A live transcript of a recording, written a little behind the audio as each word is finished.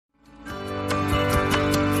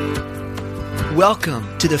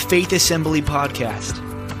Welcome to the Faith Assembly Podcast.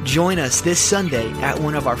 Join us this Sunday at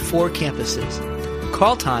one of our 4 campuses.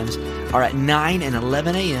 Call times are at 9 and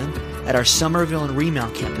 11 a.m. at our Somerville and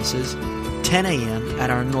Remount campuses, 10 a.m. at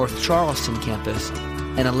our North Charleston campus,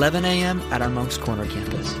 and 11 a.m. at our Moncks Corner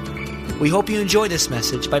campus. We hope you enjoy this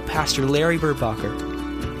message by Pastor Larry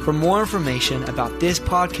Burbacher. For more information about this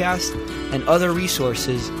podcast and other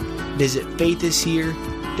resources, visit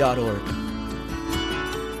faithishere.org.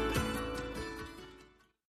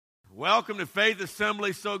 Welcome to Faith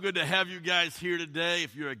Assembly. So good to have you guys here today.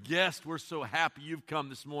 If you're a guest, we're so happy you've come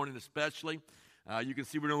this morning especially. You can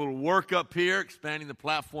see we're doing a little work up here, expanding the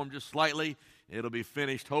platform just slightly. It'll be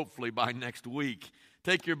finished hopefully by next week.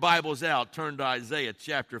 Take your Bibles out. Turn to Isaiah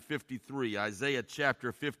chapter 53. Isaiah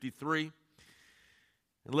chapter 53.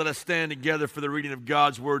 And let us stand together for the reading of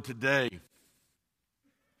God's word today.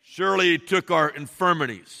 Surely he took our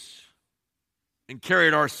infirmities and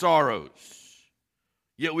carried our sorrows.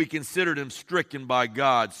 Yet we considered him stricken by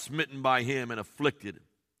God, smitten by him, and afflicted.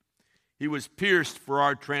 He was pierced for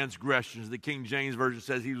our transgressions. The King James Version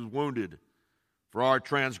says he was wounded for our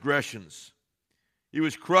transgressions. He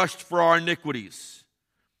was crushed for our iniquities.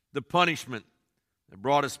 The punishment that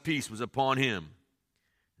brought us peace was upon him.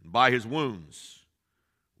 And by his wounds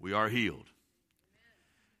we are healed.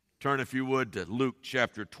 Turn, if you would, to Luke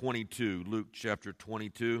chapter 22. Luke chapter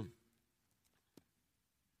 22.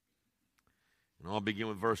 And I'll begin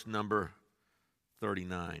with verse number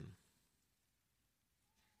 39.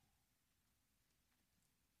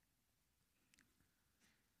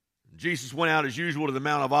 Jesus went out as usual to the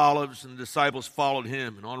Mount of Olives, and the disciples followed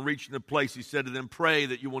him. And on reaching the place, he said to them, "Pray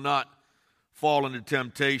that you will not fall into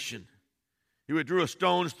temptation." He withdrew a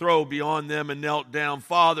stone's throw beyond them and knelt down.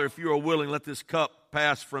 "Father, if you are willing, let this cup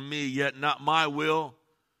pass from me, yet not my will,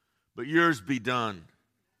 but yours be done."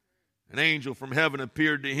 An angel from heaven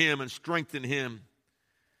appeared to him and strengthened him.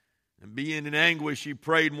 And being in anguish, he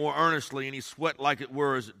prayed more earnestly, and he sweat like it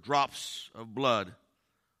were as drops of blood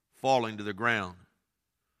falling to the ground.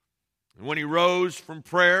 And when he rose from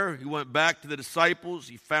prayer, he went back to the disciples.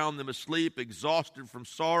 He found them asleep, exhausted from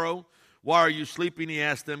sorrow. "Why are you sleeping?" he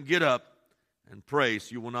asked them. "Get up and pray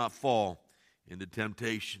so you will not fall into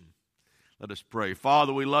temptation." Let us pray.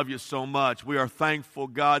 Father, we love you so much. We are thankful,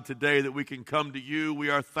 God, today that we can come to you. We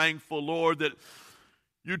are thankful, Lord, that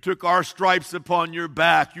you took our stripes upon your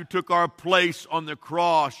back. You took our place on the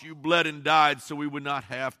cross. You bled and died so we would not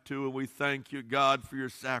have to. And we thank you, God, for your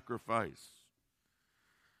sacrifice.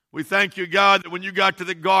 We thank you, God, that when you got to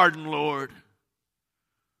the garden, Lord,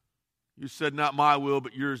 you said, "Not my will,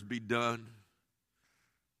 but yours be done."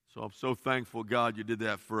 So I'm so thankful, God, you did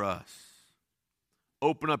that for us.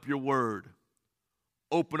 Open up your word.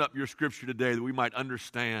 Open up your scripture today that we might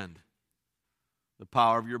understand the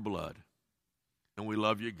power of your blood. And we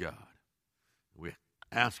love you, God. We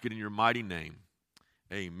ask it in your mighty name.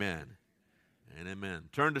 Amen and amen.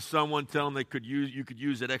 Turn to someone, tell them you could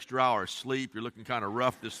use that extra hour of sleep. You're looking kind of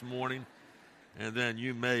rough this morning. And then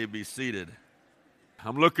you may be seated.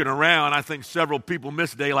 I'm looking around. I think several people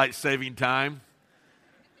missed daylight saving time.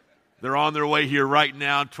 They're on their way here right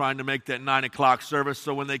now trying to make that 9 o'clock service.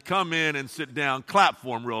 So when they come in and sit down, clap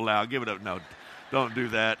for them real loud. Give it up. No, don't do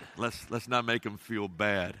that. Let's not make them feel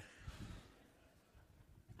bad.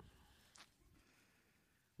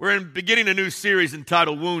 We're beginning a new series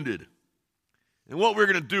entitled Wounded. And what we're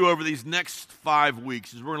going to do over these next 5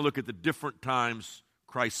 weeks is we're going to look at the different times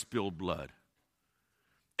Christ spilled blood.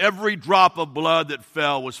 Every drop of blood that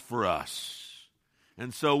fell was for us.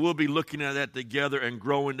 And so we'll be looking at that together and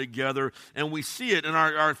growing together. And we see it in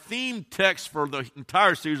our theme text for the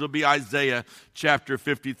entire series will be Isaiah chapter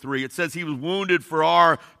 53. It says he was wounded for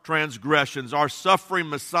our transgressions. Our suffering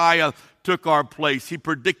Messiah took our place. He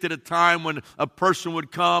predicted a time when a person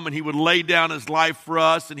would come and he would lay down his life for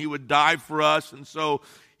us and he would die for us. And so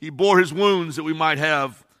he bore his wounds that we might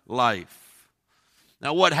have life.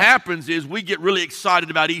 Now what happens is we get really excited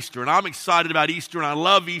about Easter, and I'm excited about Easter, and I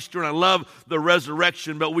love Easter, and I love the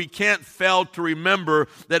resurrection, but we can't fail to remember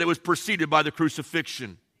that it was preceded by the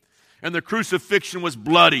crucifixion. And the crucifixion was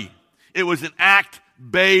bloody. It was an act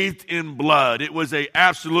bathed in blood. It was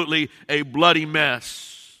absolutely a bloody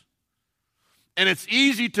mess. And it's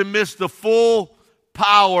easy to miss the full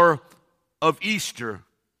power of Easter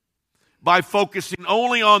by focusing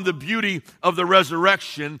only on the beauty of the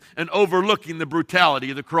resurrection and overlooking the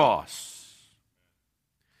brutality of the cross.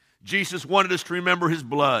 Jesus wanted us to remember his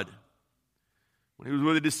blood. When he was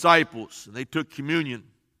with the disciples and they took communion,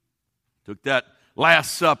 took that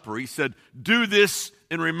Last Supper, he said, "Do this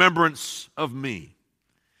in remembrance of me."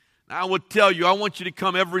 Now, I would tell you, I want you to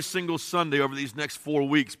come every single Sunday over these next 4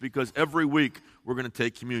 weeks, because every week we're going to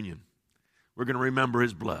take communion. we're going to remember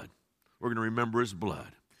his blood. We're going to remember his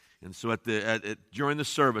blood. And so during the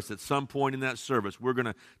service, at some point in that service, we're going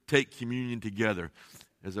to take communion together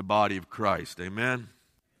as a body of Christ. Amen?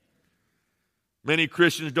 Many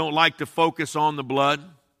Christians don't like to focus on the blood.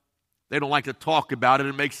 They don't like to talk about it.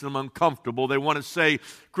 It makes them uncomfortable. They want to say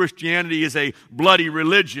Christianity is a bloody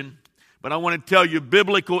religion. But I want to tell you,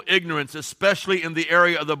 biblical ignorance, especially in the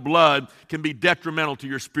area of the blood, can be detrimental to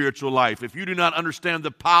your spiritual life. If you do not understand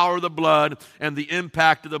the power of the blood and the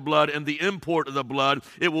impact of the blood and the import of the blood,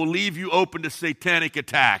 it will leave you open to satanic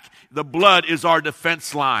attack. The blood is our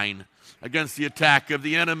defense line against the attack of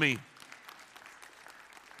the enemy.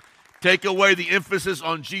 Take away the emphasis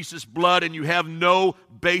on Jesus' blood, and you have no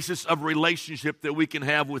basis of relationship that we can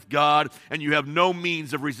have with God, and you have no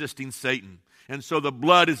means of resisting Satan. And so the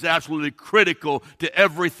blood is absolutely critical to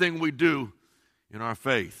everything we do in our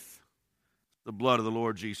faith. The blood of the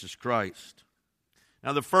Lord Jesus Christ.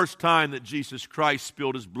 Now, the first time that Jesus Christ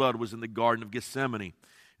spilled his blood was in the Garden of Gethsemane.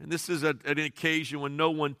 And this is an occasion when no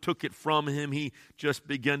one took it from him. He just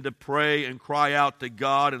began to pray and cry out to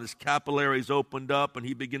God, and his capillaries opened up, and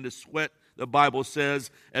he began to sweat, the Bible says,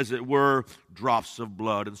 as it were, drops of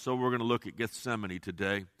blood. And so we're going to look at Gethsemane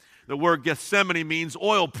today. The word Gethsemane means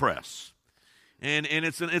oil press. And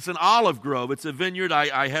it's an olive grove. It's a vineyard.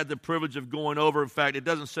 I had the privilege of going over. In fact, it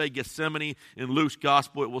doesn't say Gethsemane in Luke's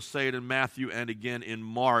gospel. It will say it in Matthew and again in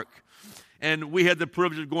Mark. And we had the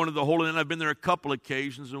privilege of going to the Holy Land. I've been there a couple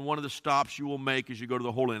occasions, and one of the stops you will make as you go to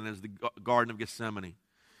the Holy Land is the Garden of Gethsemane.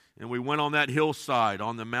 And we went on that hillside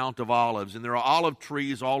on the Mount of Olives, and there are olive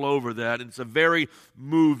trees all over that, and it's a very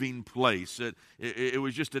moving place. It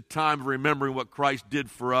was just a time of remembering what Christ did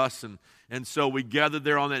for us, and so we gathered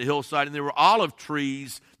there on that hillside, and there were olive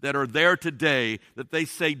trees that are there today that they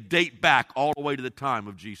say date back all the way to the time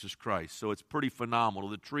of Jesus Christ. So it's pretty phenomenal.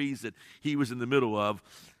 The trees that he was in the middle of,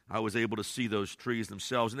 I was able to see those trees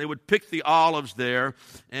themselves. And they would pick the olives there,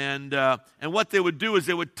 and what they would do is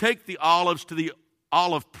they would take the olives to the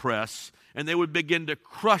olive press, and they would begin to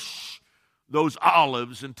crush those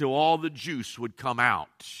olives until all the juice would come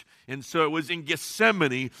out. And so it was in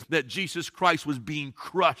Gethsemane that Jesus Christ was being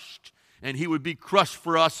crushed, and he would be crushed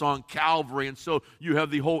for us on Calvary. And so you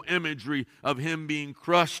have the whole imagery of him being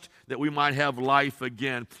crushed that we might have life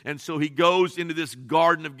again. And so he goes into this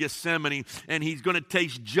Garden of Gethsemane, and he's going to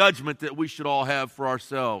taste judgment that we should all have for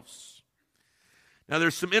ourselves. Now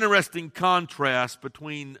there's some interesting contrast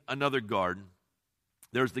between another garden.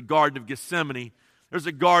 There's the Garden of Gethsemane. There's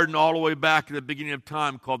a garden all the way back at the beginning of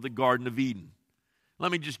time called the Garden of Eden.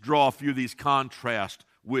 Let me just draw a few of these contrasts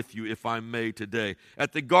with you, if I may, today.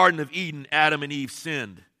 At the Garden of Eden, Adam and Eve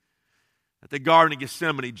sinned. At the Garden of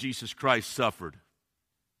Gethsemane, Jesus Christ suffered.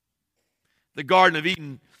 The Garden of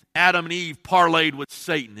Eden, Adam and Eve parlayed with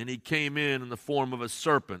Satan, and he came in the form of a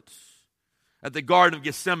serpent. At the Garden of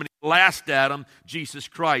Gethsemane, last Adam, Jesus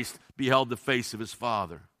Christ, beheld the face of his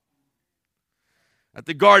Father. At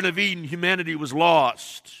the Garden of Eden, humanity was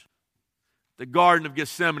lost. The Garden of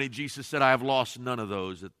Gethsemane, Jesus said, I have lost none of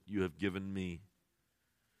those that you have given me.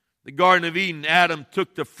 The Garden of Eden, Adam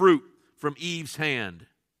took the fruit from Eve's hand.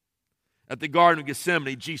 At the Garden of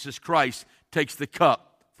Gethsemane, Jesus Christ takes the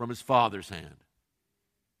cup from his Father's hand.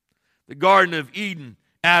 The Garden of Eden,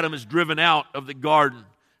 Adam is driven out of the garden.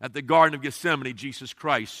 At the Garden of Gethsemane, Jesus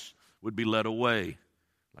Christ would be led away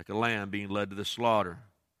like a lamb being led to the slaughter.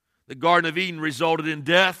 The Garden of Eden resulted in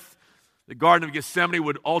death. The Garden of Gethsemane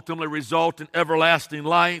would ultimately result in everlasting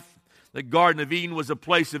life. The Garden of Eden was a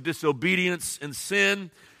place of disobedience and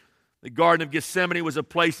sin. The Garden of Gethsemane was a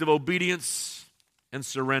place of obedience and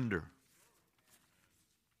surrender.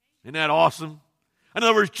 Isn't that awesome? In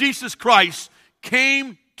other words, Jesus Christ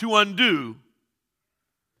came to undo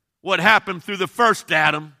what happened through the first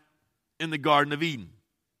Adam in the Garden of Eden.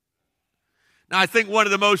 Now, I think one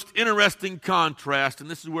of the most interesting contrasts, and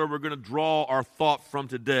this is where we're going to draw our thought from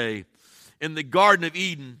today, in the Garden of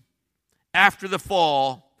Eden, after the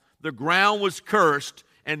fall, the ground was cursed,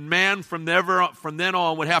 and man from then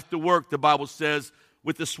on would have to work, the Bible says,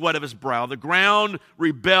 with the sweat of his brow. The ground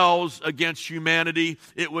rebels against humanity.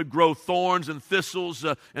 It would grow thorns and thistles,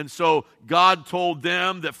 and so God told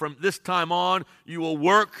them that from this time on, you will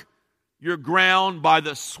work your ground by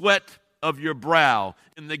the sweat of your brow.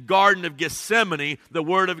 In the Garden of Gethsemane, the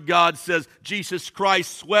Word of God says Jesus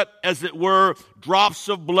Christ sweat, as it were, drops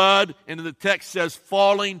of blood, and the text says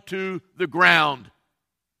falling to the ground.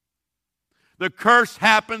 The curse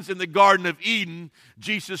happens in the Garden of Eden.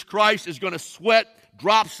 Jesus Christ is going to sweat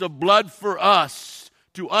drops of blood for us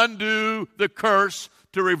to undo the curse,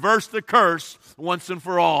 to reverse the curse once and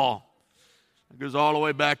for all. It goes all the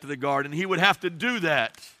way back to the garden. He would have to do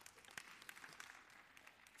that.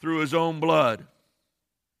 through his own blood.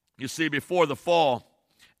 You see, before the fall,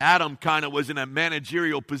 Adam kind of was in a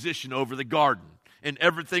managerial position over the garden. And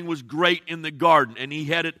everything was great in the garden. And he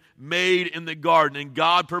had it made in the garden. And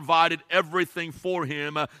God provided everything for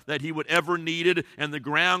him that he would ever needed. And the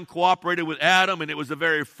ground cooperated with Adam. And it was a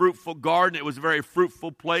very fruitful garden. It was a very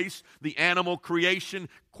fruitful place. The animal creation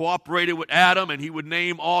cooperated with Adam. And he would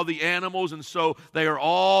name all the animals. And so they are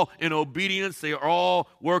all in obedience. They are all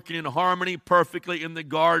working in harmony perfectly in the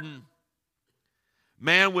garden.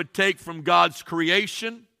 Man would take from God's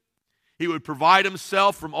creation. He would provide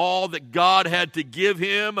himself from all that God had to give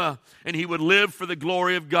him, and he would live for the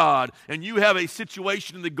glory of God. And you have a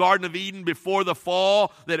situation in the Garden of Eden before the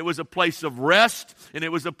fall that it was a place of rest, and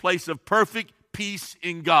it was a place of perfect peace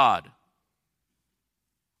in God.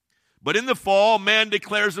 But in the fall, man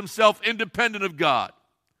declares himself independent of God.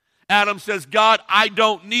 Adam says, God, I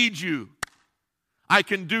don't need you. I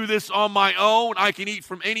can do this on my own. I can eat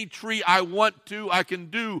from any tree I want to. I can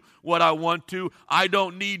do what I want to. I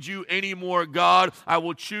don't need you anymore, God. I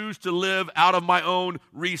will choose to live out of my own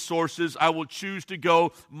resources. I will choose to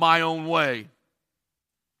go my own way.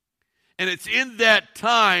 And it's in that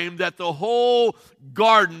time that the whole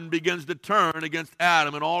garden begins to turn against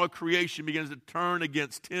Adam, and all of creation begins to turn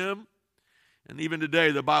against him. And even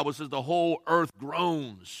today, the Bible says the whole earth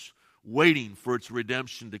groans, waiting for its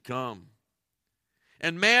redemption to come.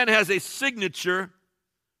 And man has a signature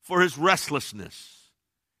for his restlessness,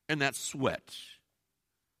 and that's sweat.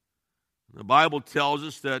 The Bible tells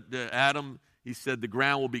us that Adam, he said, the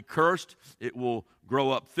ground will be cursed. It will grow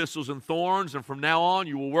up thistles and thorns, and from now on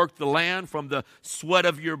you will work the land from the sweat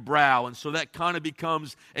of your brow. And so that kind of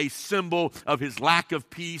becomes a symbol of his lack of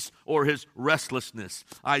peace or his restlessness.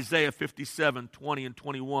 Isaiah 57:20 and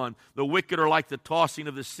 21. The wicked are like the tossing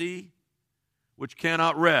of the sea, which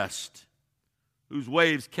cannot rest, whose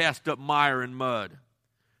waves cast up mire and mud.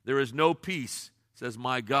 There is no peace, says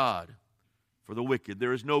my God, for the wicked.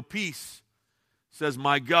 There is no peace, says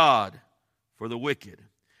my God, for the wicked.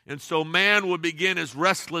 And so man will begin his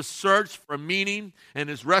restless search for meaning and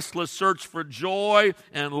his restless search for joy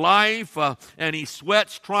and life. And he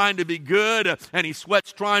sweats trying to be good. And he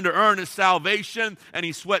sweats trying to earn his salvation. And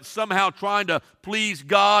he sweats somehow trying to please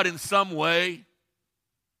God in some way.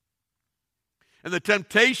 And the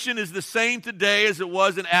temptation is the same today as it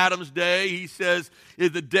was in Adam's day. He says,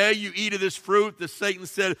 the day you eat of this fruit, Satan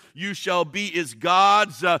said, you shall be as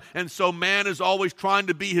gods. And so man is always trying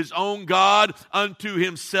to be his own God unto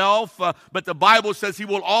himself. But the Bible says he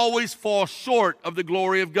will always fall short of the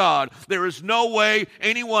glory of God. There is no way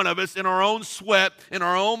any one of us in our own sweat, in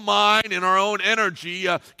our own mind, in our own energy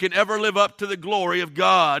can ever live up to the glory of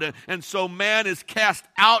God. And so man is cast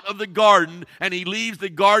out of the garden, and he leaves the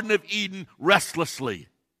Garden of Eden restlessly.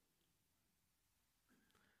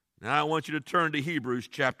 Now I want you to turn to Hebrews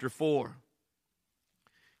chapter 4.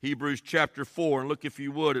 Hebrews chapter 4, and look if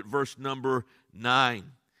you would at verse number 9.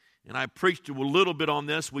 And I preached a little bit on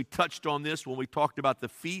this. We touched on this when we talked about the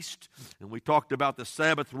feast and we talked about the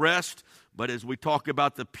Sabbath rest. But as we talk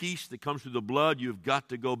about the peace that comes through the blood, you've got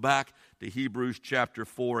to go back to Hebrews chapter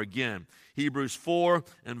 4 again. Hebrews 4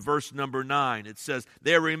 and verse number 9. It says,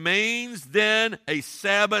 there remains then a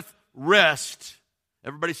Sabbath rest.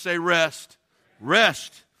 Everybody say rest.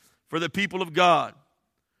 Rest for the people of God.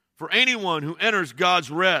 For anyone who enters God's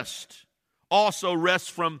rest also rests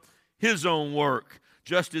from his own work,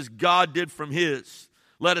 just as God did from his.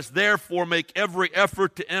 Let us therefore make every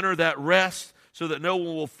effort to enter that rest, so that no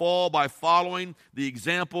one will fall by following the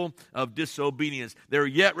example of disobedience. There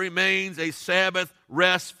yet remains a Sabbath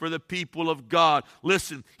rest for the people of God.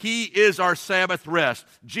 Listen, he is our Sabbath rest.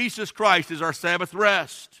 Jesus Christ is our Sabbath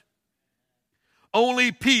rest.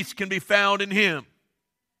 Only peace can be found in him.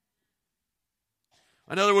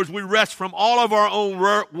 In other words, we rest from all of our own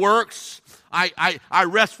works. I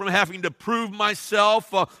rest from having to prove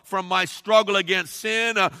myself, from my struggle against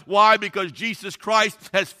sin. Why? Because Jesus Christ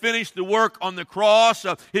has finished the work on the cross.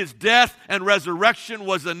 His death and resurrection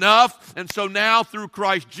was enough. And so now through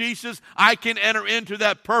Christ Jesus, I can enter into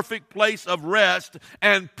that perfect place of rest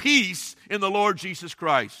and peace in the Lord Jesus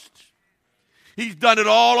Christ. He's done it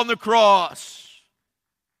all on the cross.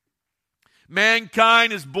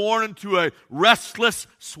 Mankind is born into a restless,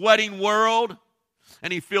 sweating world,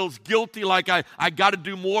 and he feels guilty like I got to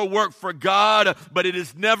do more work for God, but it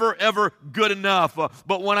is never, ever good enough.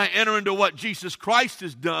 But when I enter into what Jesus Christ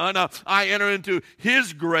has done, I enter into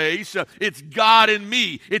his grace. It's God in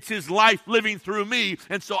me. It's his life living through me,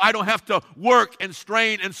 and so I don't have to work and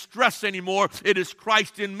strain and stress anymore. It is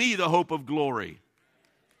Christ in me, the hope of glory.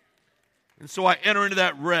 And so I enter into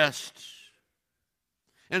that rest.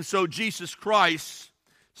 And so Jesus Christ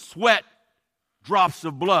sweat drops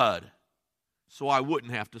of blood so I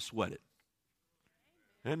wouldn't have to sweat it.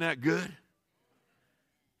 Isn't that good?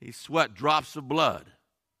 He sweat drops of blood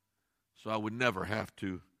so I would never have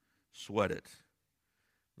to sweat it.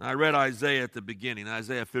 Now, I read Isaiah at the beginning,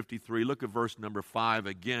 Isaiah 53. Look at verse number 5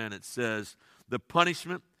 again. It says, the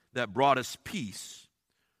punishment that brought us peace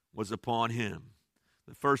was upon him.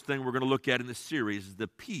 The first thing we're going to look at in this series is the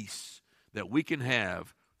peace that we can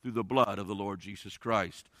have through the blood of the Lord Jesus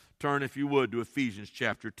Christ. Turn, if you would, to Ephesians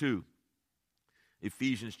chapter 2.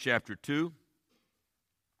 Ephesians chapter 2.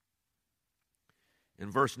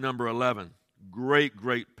 In verse number 11,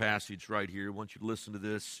 great passage right here. I want you to listen to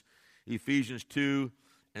this. Ephesians 2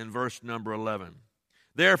 and verse number 11.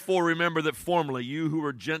 Therefore remember that formerly you who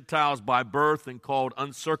were Gentiles by birth and called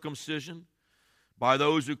uncircumcision, by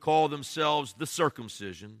those who call themselves the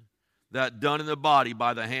circumcision, that done in the body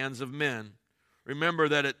by the hands of men. Remember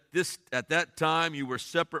that at that time you were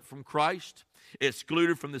separate from Christ,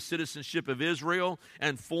 excluded from the citizenship of Israel,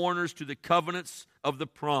 and foreigners to the covenants of the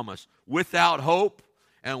promise, without hope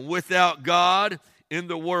and without God in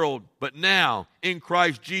the world. But now, in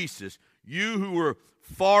Christ Jesus, you who were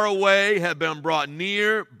far away have been brought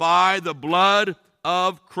near by the blood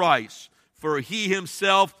of Christ. For he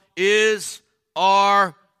himself is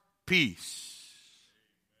our peace.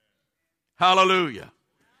 Hallelujah.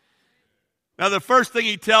 Now, the first thing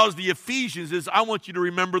he tells the Ephesians is, I want you to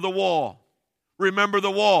remember the wall. Remember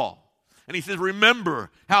the wall. And he says, remember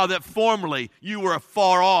how that formerly you were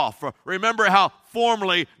afar off. Remember how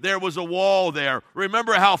formerly there was a wall there.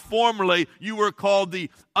 Remember how formerly you were called the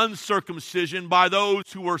uncircumcision by those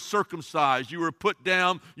who were circumcised. You were put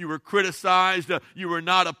down. You were criticized. You were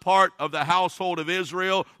not a part of the household of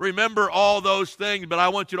Israel. Remember all those things. But I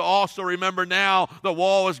want you to also remember now the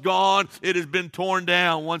wall is gone. It has been torn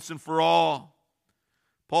down once and for all.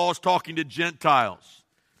 Paul's talking to Gentiles.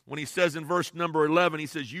 When he says in verse number 11, he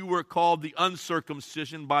says, you were called the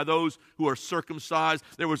uncircumcision by those who are circumcised.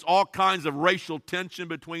 There was all kinds of racial tension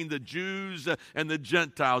between the Jews and the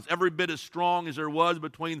Gentiles, every bit as strong as there was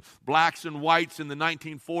between blacks and whites in the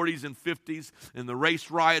 1940s and 50s, and the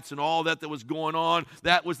race riots and all that was going on.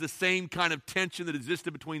 That was the same kind of tension that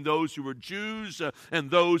existed between those who were Jews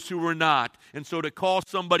and those who were not. And so to call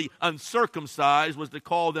somebody uncircumcised was to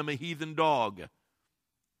call them a heathen dog.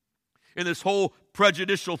 And this whole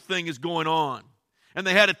prejudicial thing is going on. And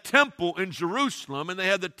they had a temple in Jerusalem, and they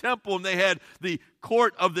had the temple, and they had the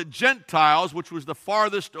court of the Gentiles, which was the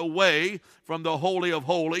farthest away from the Holy of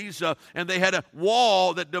Holies, and they had a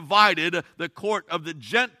wall that divided the court of the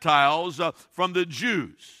Gentiles from the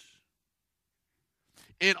Jews.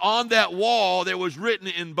 And on that wall, there was written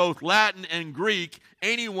in both Latin and Greek,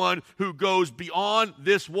 anyone who goes beyond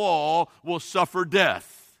this wall will suffer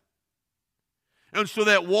death. And so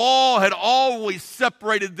that wall had always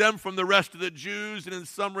separated them from the rest of the Jews, and in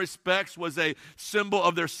some respects was a symbol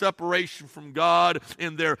of their separation from God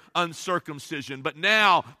in their uncircumcision. But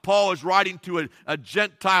now Paul is writing to a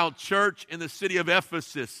Gentile church in the city of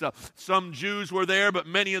Ephesus. Some Jews were there, but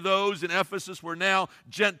many of those in Ephesus were now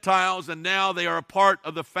Gentiles, and now they are a part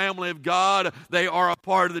of the family of God. They are a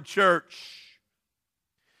part of the church.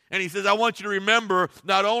 And he says, I want you to remember,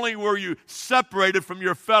 not only were you separated from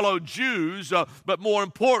your fellow Jews, but more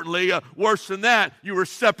importantly, worse than that, you were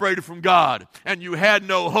separated from God. And you had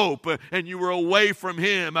no hope, and you were away from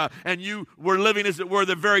him, and you were living, as it were,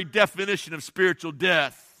 the very definition of spiritual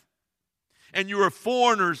death. And you were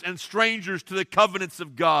foreigners and strangers to the covenants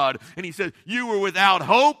of God. And he said, you were without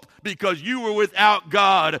hope because you were without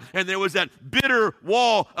God. And there was that bitter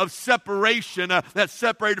wall of separation that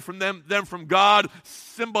separated from them from God,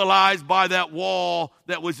 symbolized by that wall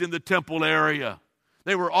that was in the temple area.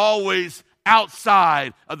 They were always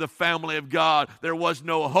outside of the family of God. There was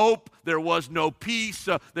no hope. There was no peace.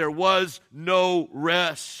 There was no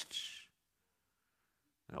rest.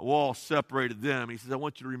 That wall separated them. He says, I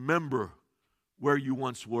want you to remember where you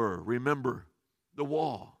once were. Remember the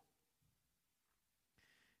wall.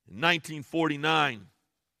 In 1949,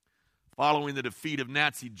 following the defeat of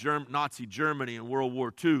Nazi Germany in World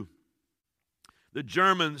War II, the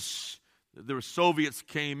Germans, the Soviets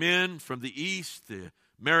came in from the east, the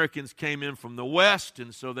Americans came in from the west,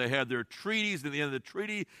 and so they had their treaties. At the end of the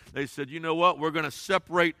treaty, they said, you know what, we're going to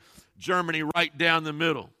separate Germany right down the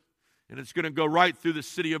middle, and it's going to go right through the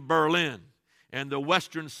city of Berlin. And the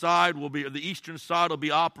eastern side will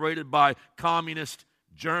be operated by communist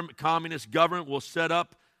government will set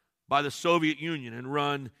up by the Soviet Union and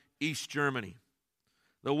run East Germany.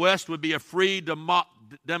 The West would be a free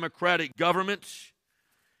democratic government,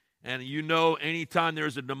 And you know, anytime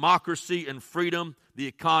there's a democracy and freedom, the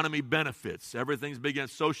economy benefits. Everything's big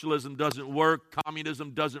against socialism doesn't work.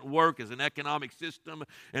 Communism doesn't work as an economic system.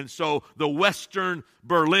 And so the Western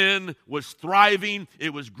Berlin was thriving.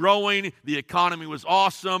 It was growing. The economy was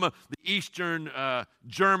awesome. The Eastern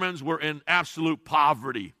Germans were in absolute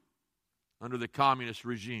poverty under the communist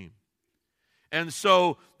regime. And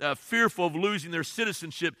so, fearful of losing their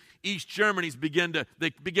citizenship, East Germans begin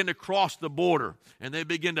to cross the border, and they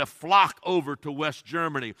begin to flock over to West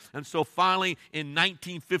Germany. And so finally, in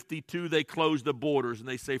 1952, they closed the borders, and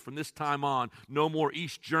they say from this time on, no more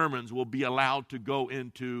East Germans will be allowed to go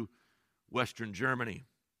into Western Germany.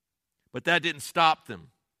 But that didn't stop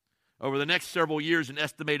them. Over the next several years, an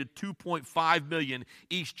estimated 2.5 million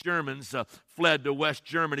East Germans fled to West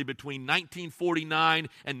Germany between 1949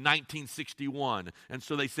 and 1961. And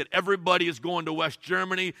so they said everybody is going to West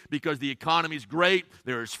Germany because the economy is great.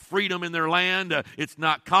 There is freedom in their land. It's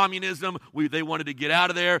not communism. They wanted to get out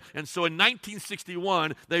of there. And so in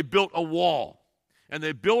 1961, they built a wall. And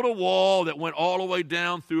they built a wall that went all the way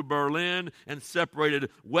down through Berlin and separated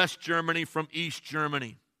West Germany from East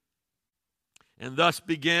Germany. And thus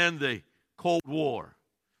began the Cold War.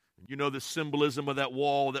 You know the symbolism of that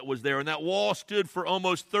wall that was there. And that wall stood for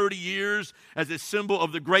almost 30 years as a symbol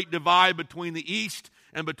of the great divide between the East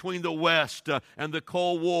and between the West and the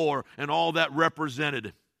Cold War and all that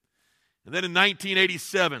represented. And then in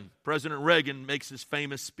 1987, President Reagan makes his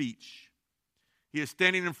famous speech. He is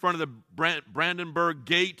standing in front of the Brandenburg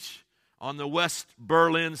Gate on the West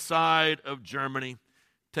Berlin side of Germany.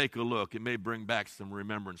 Take a look. It may bring back some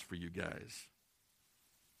remembrance for you guys.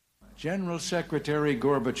 General Secretary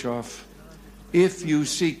Gorbachev, if you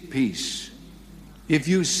seek peace, if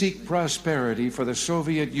you seek prosperity for the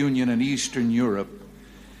Soviet Union and Eastern Europe,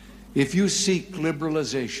 if you seek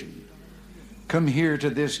liberalization, come here to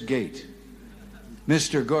this gate.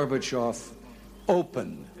 Mr. Gorbachev,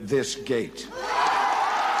 open this gate.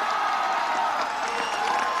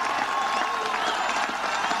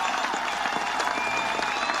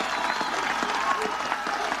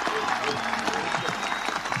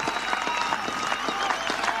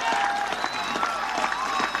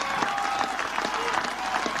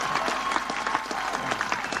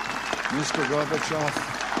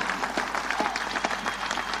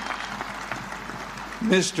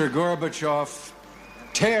 Mr. Gorbachev,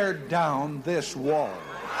 tear down this wall.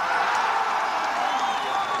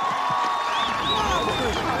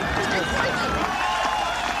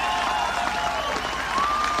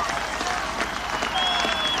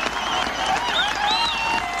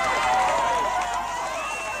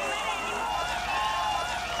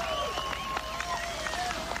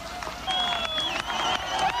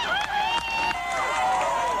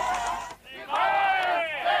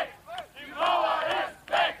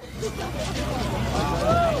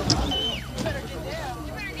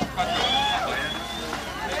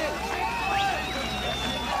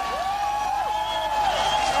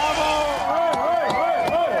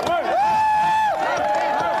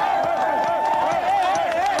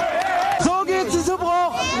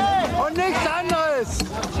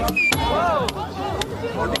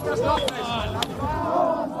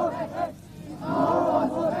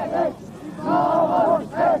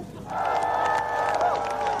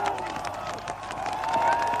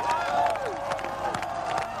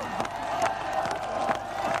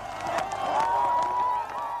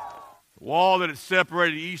 Wall that had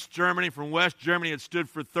separated East Germany from West Germany had stood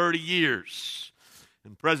for 30 years.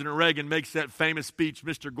 And President Reagan makes that famous speech,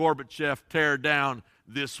 Mr. Gorbachev, tear down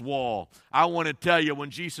this wall. I want to tell you, when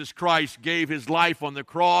Jesus Christ gave his life on the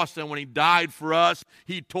cross and when he died for us,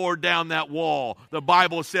 he tore down that wall. The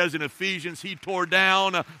Bible says in Ephesians, he tore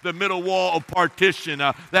down the middle wall of partition,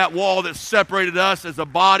 that wall that separated us as a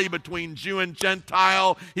body between Jew and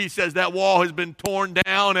Gentile. He says that wall has been torn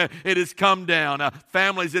down. It has come down.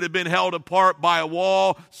 Families that have been held apart by a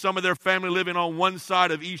wall, some of their family living on one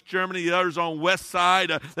side of East Germany, the others on west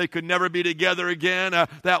side. They could never be together again.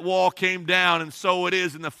 That wall came down, and so it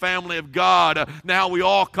is in the family of God. Now we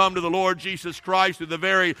all come to the Lord Jesus Christ through the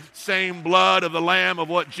very same blood of the Lamb of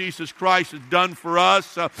what Jesus Christ has done for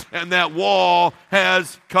us, and that wall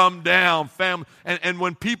has come down. And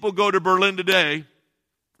when people go to Berlin today,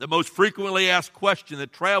 the most frequently asked question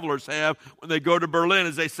that travelers have when they go to Berlin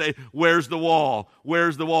is they say, where's the wall?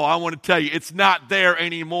 Where's the wall? I want to tell you, it's not there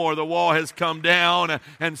anymore. The wall has come down,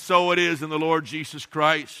 and so it is in the Lord Jesus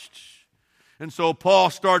Christ. And so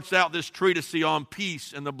Paul starts out this treatise on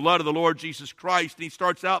peace and the blood of the Lord Jesus Christ. And he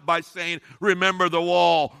starts out by saying, remember the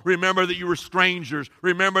wall. Remember that you were strangers.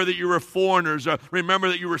 Remember that you were foreigners. Remember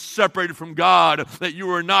that you were separated from God. That you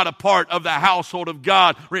were not a part of the household of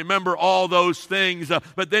God. Remember all those things.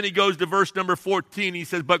 But then he goes to verse number 14. He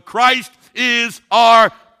says, but Christ is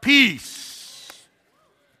our peace.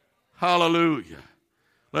 Hallelujah.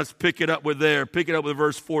 Let's pick it up with there. Pick it up with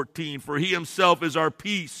verse 14. For he himself is our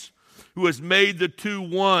peace, who has made the two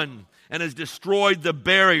one and has destroyed the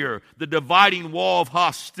barrier, the dividing wall of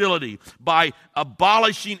hostility, by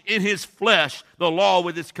abolishing in his flesh the law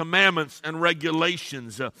with its commandments and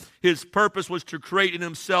regulations. His purpose was to create in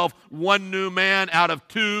himself one new man out of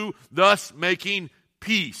two, thus making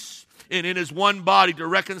peace. And in his one body to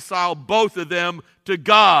reconcile both of them to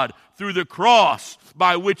God through the cross,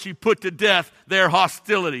 by which he put to death their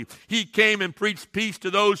hostility. He came and preached peace to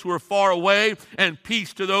those who are far away and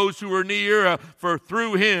peace to those who are near. For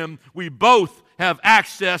through him we both have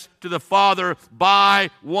access to the Father by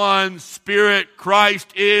one Spirit.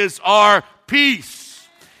 Christ is our peace.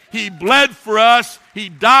 He bled for us. He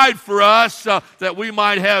died for us that we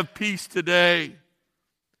might have peace today.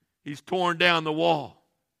 He's torn down the wall.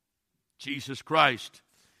 Jesus Christ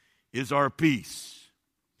is our peace.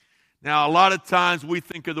 Now, a lot of times we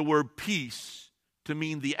think of the word peace to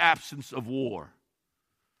mean the absence of war.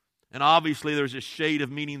 And obviously there's a shade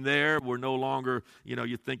of meaning there. We're no longer,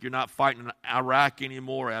 you think you're not fighting in Iraq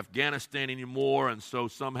anymore, Afghanistan anymore, and so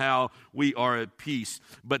somehow we are at peace.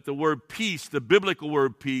 But the word peace, the biblical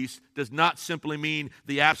word peace, does not simply mean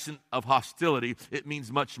the absence of hostility. It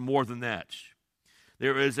means much more than that.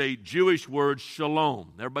 There is a Jewish word,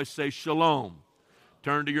 shalom. Everybody say shalom.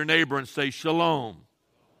 Turn to your neighbor and say shalom.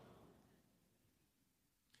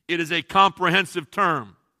 It is a comprehensive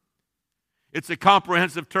term. It's a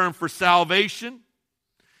comprehensive term for salvation.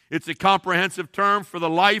 It's a comprehensive term for the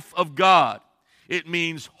life of God. It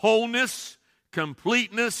means wholeness,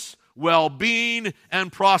 completeness, well-being,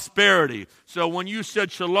 and prosperity. So when you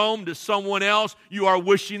said shalom to someone else, you are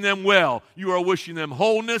wishing them well. You are wishing them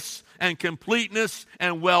wholeness and completeness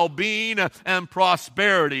and well-being and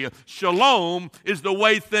prosperity. Shalom is the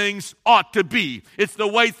way things ought to be. It's the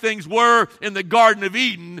way things were in the Garden of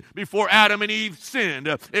Eden before Adam and Eve sinned.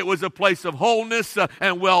 It was a place of wholeness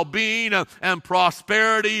and well-being and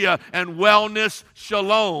prosperity and wellness.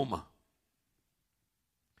 Shalom.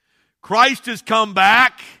 Christ has come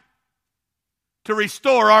back to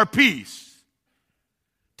restore our peace,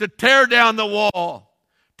 to tear down the wall,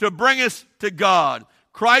 to bring us to God.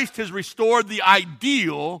 Christ has restored the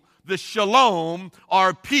ideal, the shalom,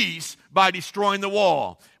 our peace, by destroying the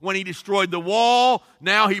wall. When he destroyed the wall,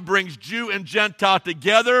 now he brings Jew and Gentile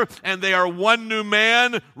together, and they are one new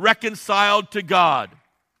man reconciled to God.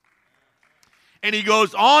 And he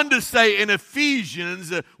goes on to say in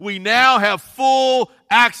Ephesians, we now have full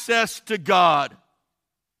access to God.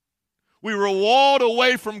 We were walled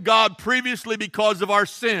away from God previously because of our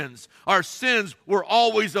sins. Our sins were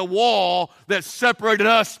always a wall that separated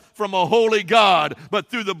us from a holy God. But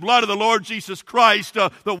through the blood of the Lord Jesus Christ,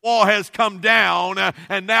 the wall has come down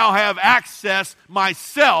and now have access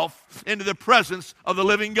myself into the presence of the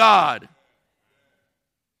living God.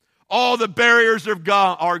 All the barriers are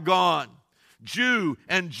gone. Jew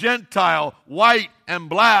and Gentile, white and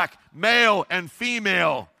black, male and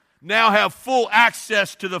female, now have full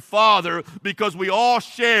access to the Father because we all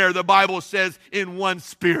share, the Bible says, in one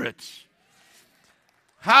Spirit.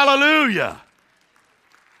 Hallelujah.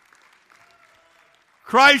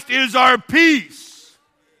 Christ is our peace.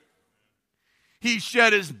 He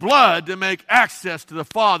shed his blood to make access to the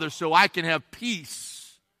Father so I can have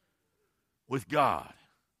peace with God.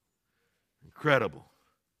 Incredible.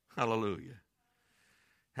 Hallelujah.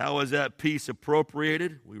 How is that peace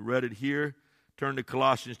appropriated? We read it here. Turn to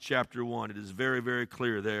Colossians chapter 1. It is very, very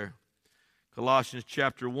clear there. Colossians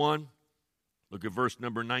chapter 1, look at verse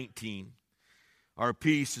number 19. Our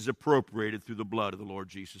peace is appropriated through the blood of the Lord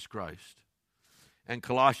Jesus Christ. And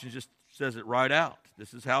Colossians just says it right out.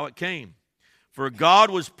 This is how it came. For God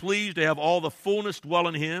was pleased to have all the fullness dwell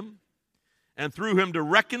in him, and through him to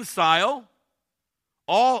reconcile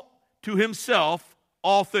all to himself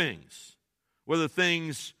all things, whether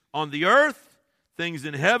things on the earth, things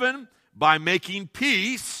in heaven, by making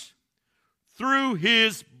peace through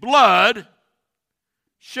his blood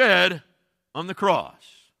shed on the cross.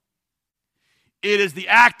 It is the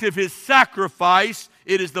act of his sacrifice,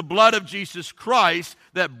 it is the blood of Jesus Christ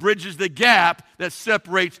that bridges the gap that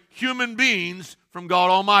separates human beings from God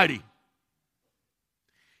Almighty.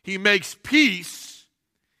 He makes peace,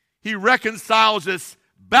 he reconciles us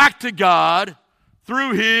back to God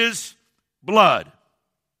through his blood.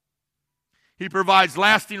 He provides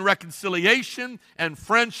lasting reconciliation and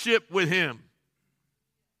friendship with Him.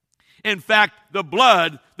 In fact, the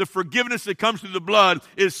blood, the forgiveness that comes through the blood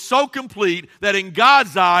is so complete that in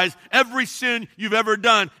God's eyes, every sin you've ever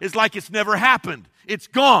done is like it's never happened. It's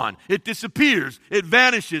gone. It disappears. It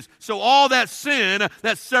vanishes. So all that sin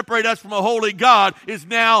that separated us from a holy God is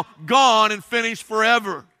now gone and finished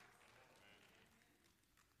forever.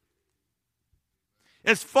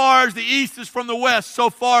 As far as the east is from the west, so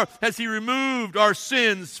far has He removed our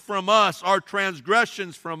sins from us, our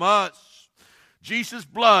transgressions from us. Jesus'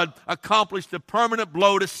 blood accomplished the permanent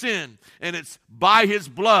blow to sin, and it's by His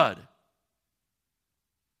blood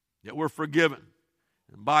that we're forgiven.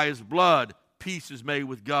 And by His blood, peace is made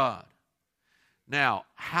with God. Now,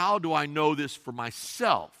 how do I know this for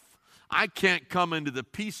myself? I can't come into the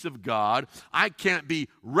peace of God. I can't be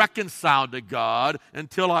reconciled to God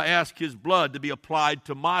until I ask His blood to be applied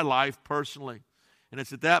to my life personally. And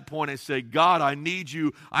it's at that point I say, God, I need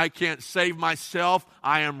You. I can't save myself.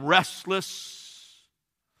 I am restless.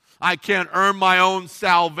 I can't earn my own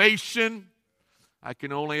salvation. I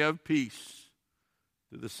can only have peace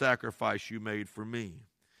through the sacrifice You made for me.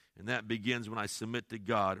 And that begins when I submit to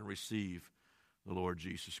God and receive the Lord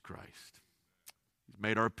Jesus Christ. He's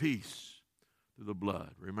made our peace through the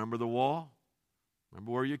blood. Remember the wall?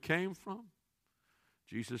 Remember where you came from?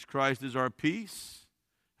 Jesus Christ is our peace.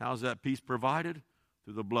 How's that peace provided?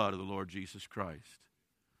 Through the blood of the Lord Jesus Christ.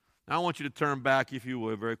 Now I want you to turn back, if you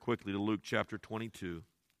will, very quickly to Luke chapter 22.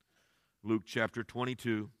 Luke chapter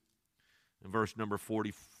 22 and verse number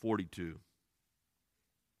 42.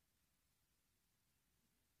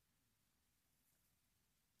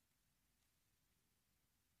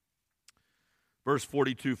 Verse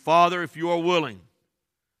 42, Father, if You are willing,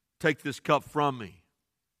 take this cup from me.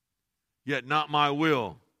 Yet not my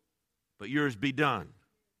will, but Yours be done.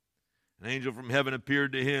 An angel from heaven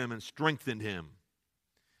appeared to him and strengthened him.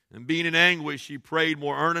 And being in anguish, he prayed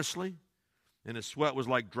more earnestly, and his sweat was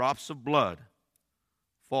like drops of blood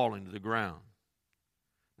falling to the ground.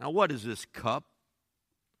 Now what is this cup?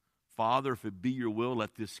 Father, if it be Your will,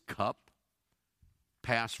 let this cup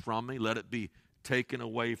pass from me. Let it be taken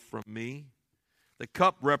away from me. The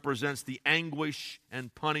cup represents the anguish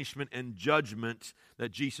and punishment and judgment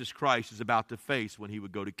that Jesus Christ is about to face when He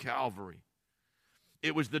would go to Calvary.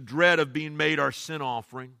 It was the dread of being made our sin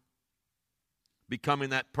offering, becoming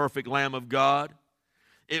that perfect Lamb of God.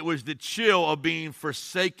 It was the chill of being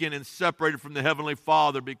forsaken and separated from the Heavenly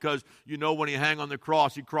Father, because you know when He hung on the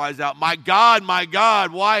cross, He cries out, my God,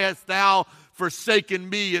 why hast Thou forsaken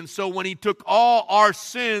me? And so when He took all our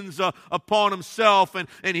sins upon Himself, and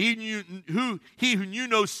He who knew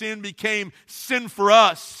no sin became sin for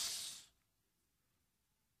us,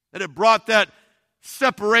 that it brought that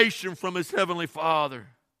separation from His Heavenly Father.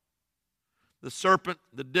 The serpent,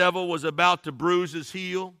 the devil, was about to bruise His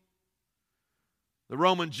heel. The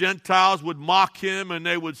Roman Gentiles would mock Him and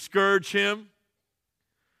they would scourge Him.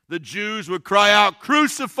 The Jews would cry out,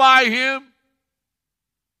 crucify Him.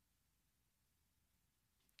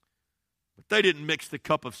 But they didn't mix the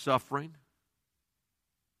cup of suffering.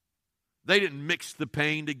 They didn't mix the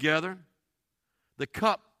pain together. The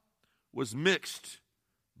cup was mixed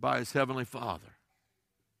by His Heavenly Father.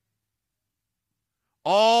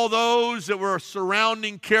 All those that were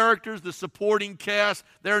surrounding characters, the supporting cast,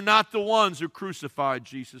 they're not the ones who crucified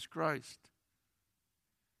Jesus Christ.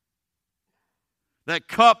 That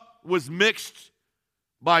cup was mixed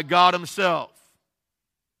by God Himself.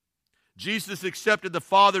 Jesus accepted the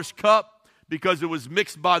Father's cup because it was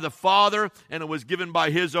mixed by the Father and it was given by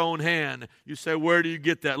His own hand. You say, where do you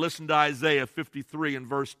get that? Listen to Isaiah 53 and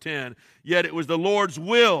verse 10. Yet it was the Lord's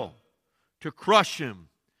will to crush Him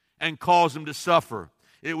and cause Him to suffer.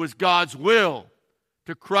 It was God's will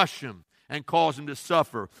to crush Him and cause Him to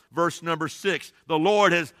suffer. Verse number 6, the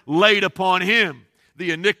Lord has laid upon Him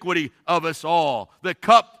the iniquity of us all. The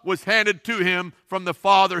cup was handed to Him from the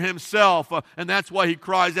Father Himself, and that's why He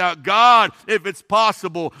cries out, God, if it's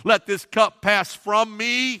possible, let this cup pass from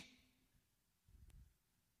me.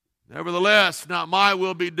 Nevertheless, not my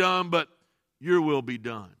will be done, but Your will be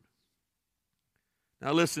done.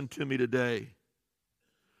 Now listen to me today.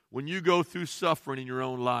 When you go through suffering in your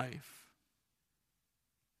own life,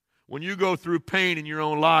 when you go through pain in your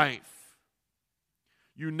own life,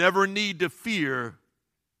 you never need to fear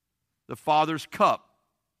the Father's cup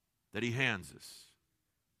that He hands us.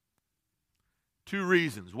 2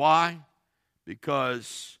 reasons. Why?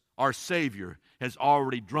 Because our Savior has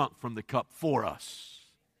already drunk from the cup for us.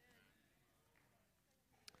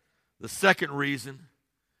 The second reason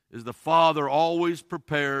is the Father always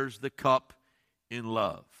prepares the cup in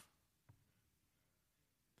love.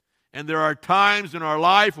 And there are times in our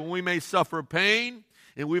life when we may suffer pain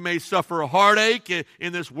and we may suffer a heartache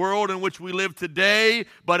in this world in which we live today,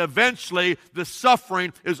 but eventually the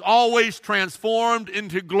suffering is always transformed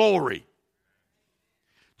into glory.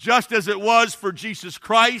 Just as it was for Jesus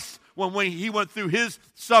Christ when he went through his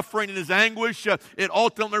suffering and his anguish, it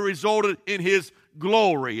ultimately resulted in his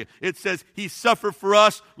glory. It says he suffered for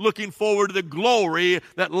us, looking forward to the glory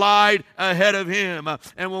that lied ahead of him.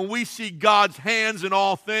 And when we see God's hands in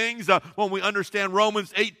all things, when we understand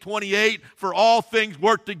Romans 8:28, for all things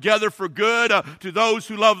work together for good to those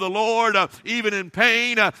who love the Lord, even in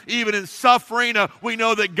pain, even in suffering, we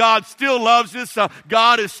know that God still loves us,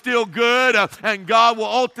 God is still good, and God will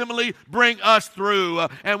ultimately bring us through.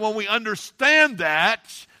 And when we understand that,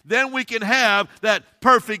 then we can have that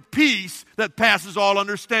perfect peace that passes all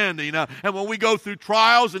understanding. And when we go through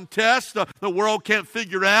trials and tests, the world can't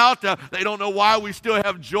figure out. They don't know why we still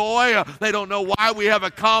have joy. They don't know why we have a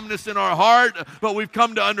calmness in our heart. But we've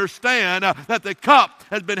come to understand that the cup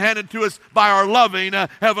has been handed to us by our loving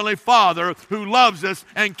Heavenly Father, who loves us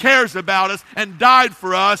and cares about us and died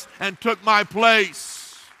for us and took my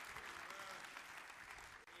place.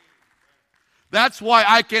 That's why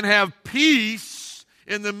I can have peace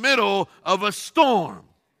in the middle of a storm.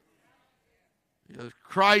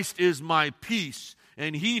 Christ is my peace,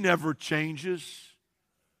 and he never changes.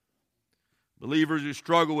 Believers who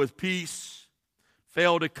struggle with peace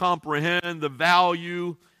fail to comprehend the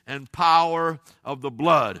value and power of the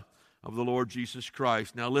blood of the Lord Jesus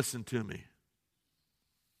Christ. Now listen to me.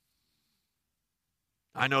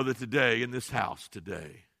 I know that today, in this house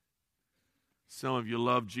today, some of you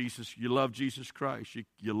love Jesus. You love Jesus Christ.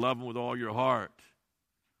 You love him with all your heart.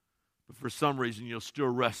 But for some reason, you're still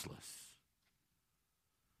restless.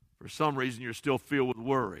 For some reason, you're still filled with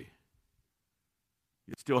worry.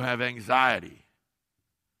 You still have anxiety.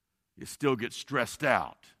 You still get stressed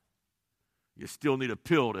out. You still need a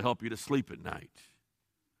pill to help you to sleep at night.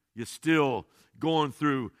 You're still going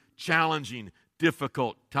through challenging,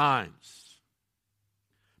 difficult times.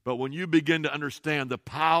 But when you begin to understand the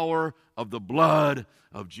power of the blood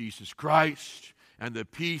of Jesus Christ and the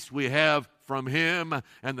peace we have from him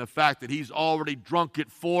and the fact that he's already drunk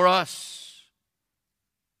it for us,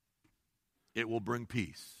 it will bring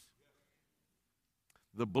peace.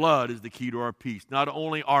 The blood is the key to our peace. Not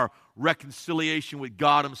only our reconciliation with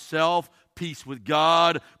God himself, peace with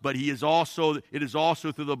God, but it is also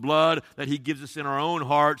through the blood that he gives us in our own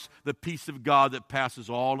hearts the peace of God that passes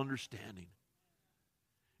all understanding.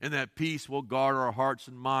 And that peace will guard our hearts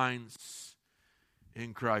and minds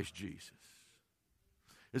in Christ Jesus.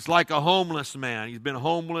 It's like a homeless man. He's been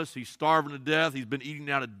homeless. He's starving to death. He's been eating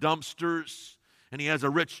out of dumpsters. And he has a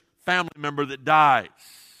rich family member that dies.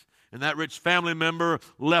 And that rich family member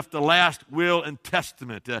left the last will and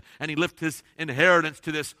testament. And he left his inheritance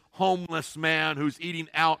to this homeless man who's eating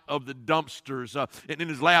out of the dumpsters. And in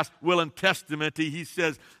his last will and testament, he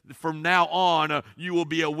says, from now on, you will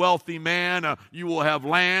be a wealthy man. You will have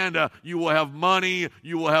land. You will have money.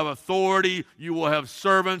 You will have authority. You will have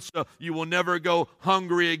servants. You will never go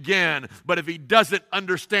hungry again. But if he doesn't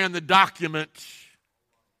understand the document,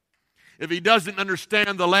 if he doesn't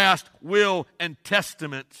understand the last will and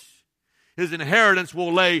testament, his inheritance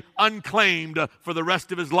will lay unclaimed for the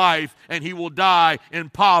rest of his life, and he will die in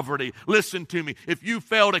poverty. Listen to me. If you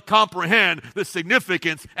fail to comprehend the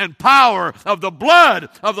significance and power of the blood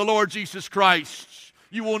of the Lord Jesus Christ,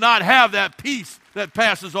 you will not have that peace that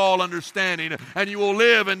passes all understanding, and you will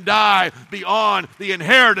live and die beyond the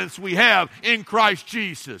inheritance we have in Christ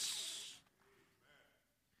Jesus.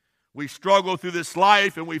 We struggle through this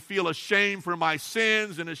life and we feel ashamed for my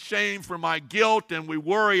sins and ashamed for my guilt, and we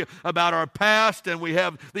worry about our past, and we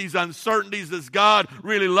have these uncertainties. Does God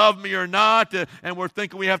really love me or not? And we're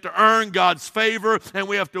thinking we have to earn God's favor, and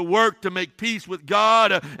we have to work to make peace with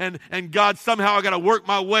God, and God, somehow I got to work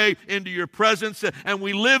my way into your presence, and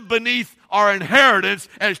we live beneath our inheritance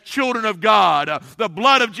as children of God. The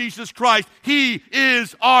blood of Jesus Christ, he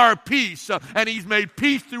is our peace, and he's made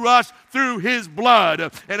peace through us through his blood.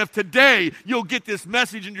 And if today you'll get this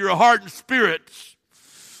message into your heart and spirit,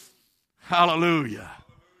 hallelujah,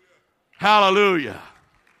 hallelujah,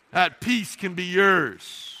 that peace can be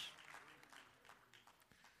yours.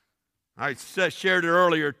 I shared it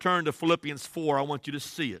earlier. Turn to Philippians 4. I want you to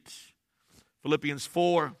see it. Philippians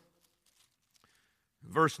 4.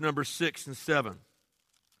 Verse number 6 and 7.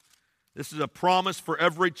 This is a promise for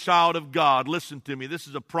every child of God. Listen to me. This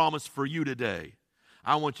is a promise for you today.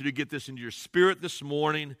 I want you to get this into your spirit this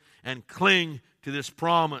morning and cling to this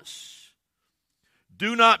promise.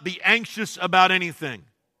 Do not be anxious about anything,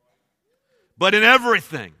 but in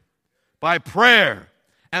everything, by prayer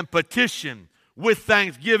and petition, with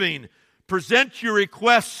thanksgiving. Present your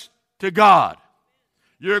requests to God.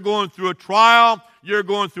 You're going through a trial. You're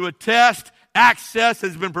going through a test. Access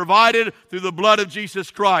has been provided through the blood of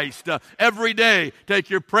Jesus Christ. Every day, take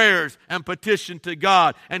your prayers and petition to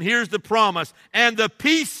God. And here's the promise. And the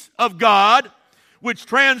peace of God, which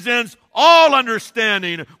transcends all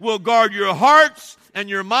understanding, will guard your hearts and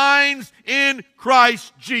your minds in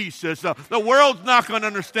Christ Jesus. The world's not going to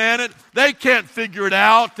understand it. They can't figure it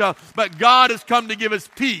out. But God has come to give us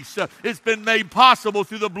peace. It's been made possible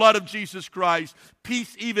through the blood of Jesus Christ.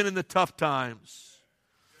 Peace even in the tough times.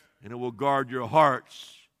 And it will guard your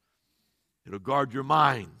hearts. It'll guard your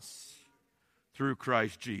minds through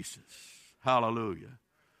Christ Jesus. Hallelujah.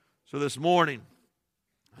 So this morning,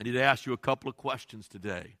 I need to ask you a couple of questions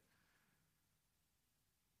today.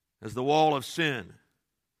 Has the wall of sin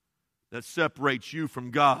that separates you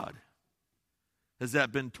from God, has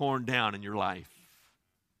that been torn down in your life?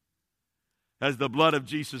 Has the blood of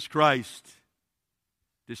Jesus Christ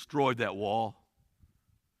destroyed that wall?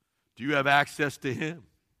 Do you have access to Him?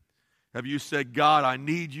 Have you said, God, I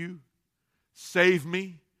need you. Save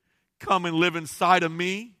me. Come and live inside of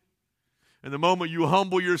me. And the moment you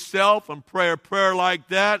humble yourself and pray a prayer like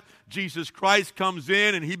that, Jesus Christ comes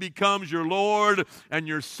in and He becomes your Lord and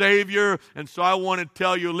your Savior. And so I want to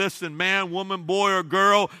tell you, listen, man, woman, boy, or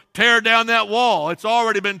girl, tear down that wall. It's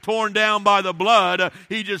already been torn down by the blood.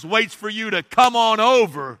 He just waits for you to come on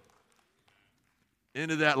over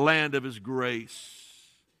into that land of His grace.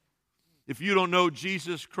 If you don't know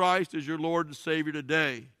Jesus Christ as your Lord and Savior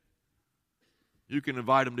today, you can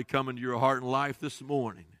invite Him to come into your heart and life this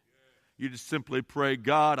morning. You just simply pray,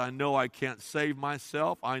 God, I know I can't save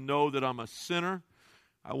myself. I know that I'm a sinner.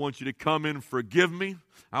 I want you to come in and forgive me.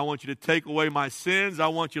 I want you to take away my sins. I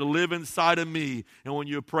want you to live inside of me. And when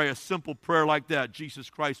you pray a simple prayer like that,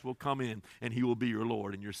 Jesus Christ will come in and He will be your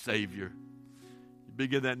Lord and your Savior. You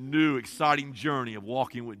begin that new, exciting journey of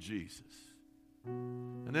walking with Jesus.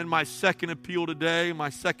 And then my second appeal today, my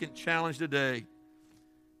second challenge today,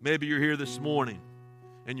 maybe you're here this morning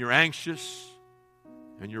and you're anxious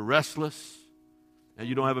and you're restless and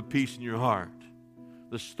you don't have a peace in your heart.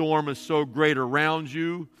 The storm is so great around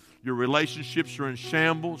you. Your relationships are in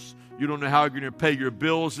shambles. You don't know how you're going to pay your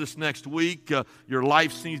bills this next week. Your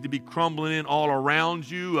life seems to be crumbling in all around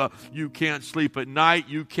you. You can't sleep at night.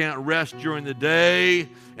 You can't rest during the day.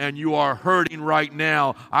 And you are hurting right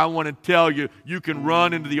now. I want to tell you, you can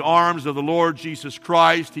run into the arms of the Lord Jesus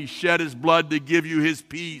Christ. He shed His blood to give you His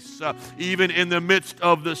peace. Even in the midst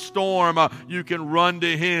of the storm, you can run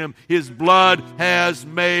to Him. His blood has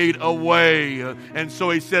made a way. And so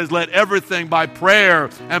He says, let everything by prayer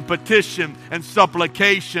and petition and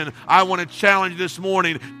supplication. I want to challenge you this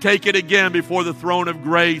morning. Take it again before the throne of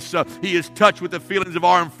grace. He is touched with the feelings of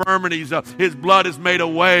our infirmities. His blood has made a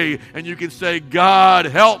way. And you can say, God,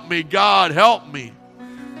 help me. God, help me.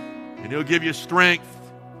 And He'll give you strength.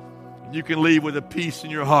 And you can leave with a peace in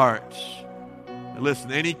your heart. And listen,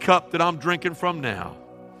 any cup that I'm drinking from now,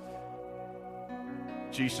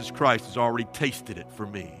 Jesus Christ has already tasted it for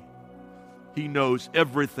me. He knows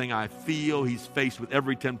everything I feel. He's faced with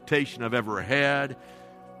every temptation I've ever had.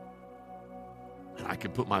 And I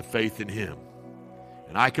can put my faith in Him.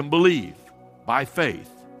 And I can believe by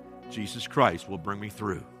faith Jesus Christ will bring me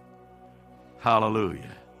through.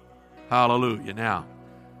 Hallelujah. Hallelujah. Now,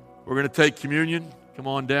 we're going to take communion. Come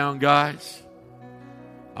on down, guys.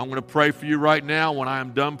 I'm going to pray for you right now. When I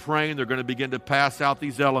am done praying, they're going to begin to pass out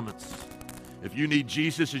these elements. If you need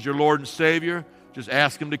Jesus as your Lord and Savior, just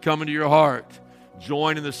ask Him to come into your heart.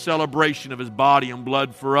 Join in the celebration of His body and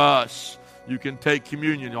blood for us. You can take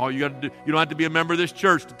communion. All you got to do, you don't have to be a member of this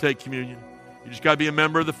church to take communion. You just got to be a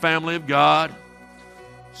member of the family of God.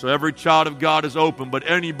 So every child of God is open, but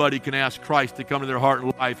anybody can ask Christ to come to their heart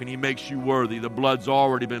and life, and He makes you worthy. The blood's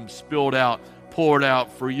already been spilled out, poured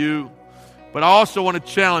out for you. But I also want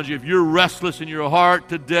to challenge you, if you're restless in your heart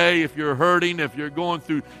today, if you're hurting, if you're going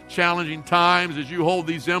through challenging times, as you hold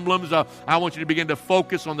these emblems, I want you to begin to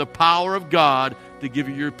focus on the power of God to give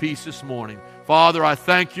you your peace this morning. Father, I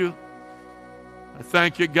thank you. I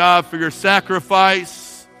thank you, God, for your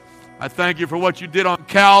sacrifice. I thank you for what you did on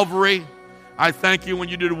Calvary. I thank you when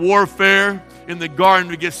you did warfare in the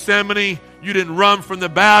Garden of Gethsemane. You didn't run from the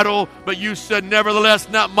battle, but you said, nevertheless,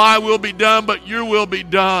 not my will be done, but your will be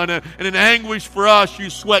done. And in anguish for us,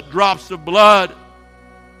 you sweat drops of blood.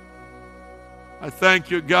 I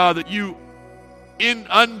thank you, God, that you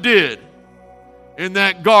undid in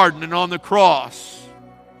that garden and on the cross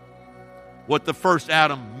what the first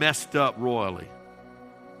Adam messed up royally.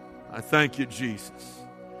 I thank you, Jesus.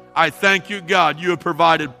 I thank you, God, you have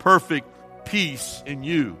provided perfect peace in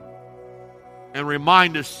you. and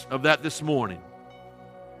remind us of that this morning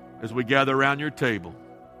as we gather around your table.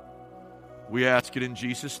 We ask it in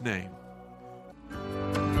Jesus' name.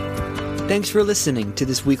 Thanks for listening to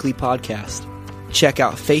this weekly podcast. Check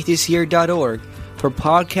out faithishere.org for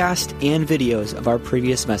podcasts and videos of our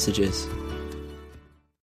previous messages.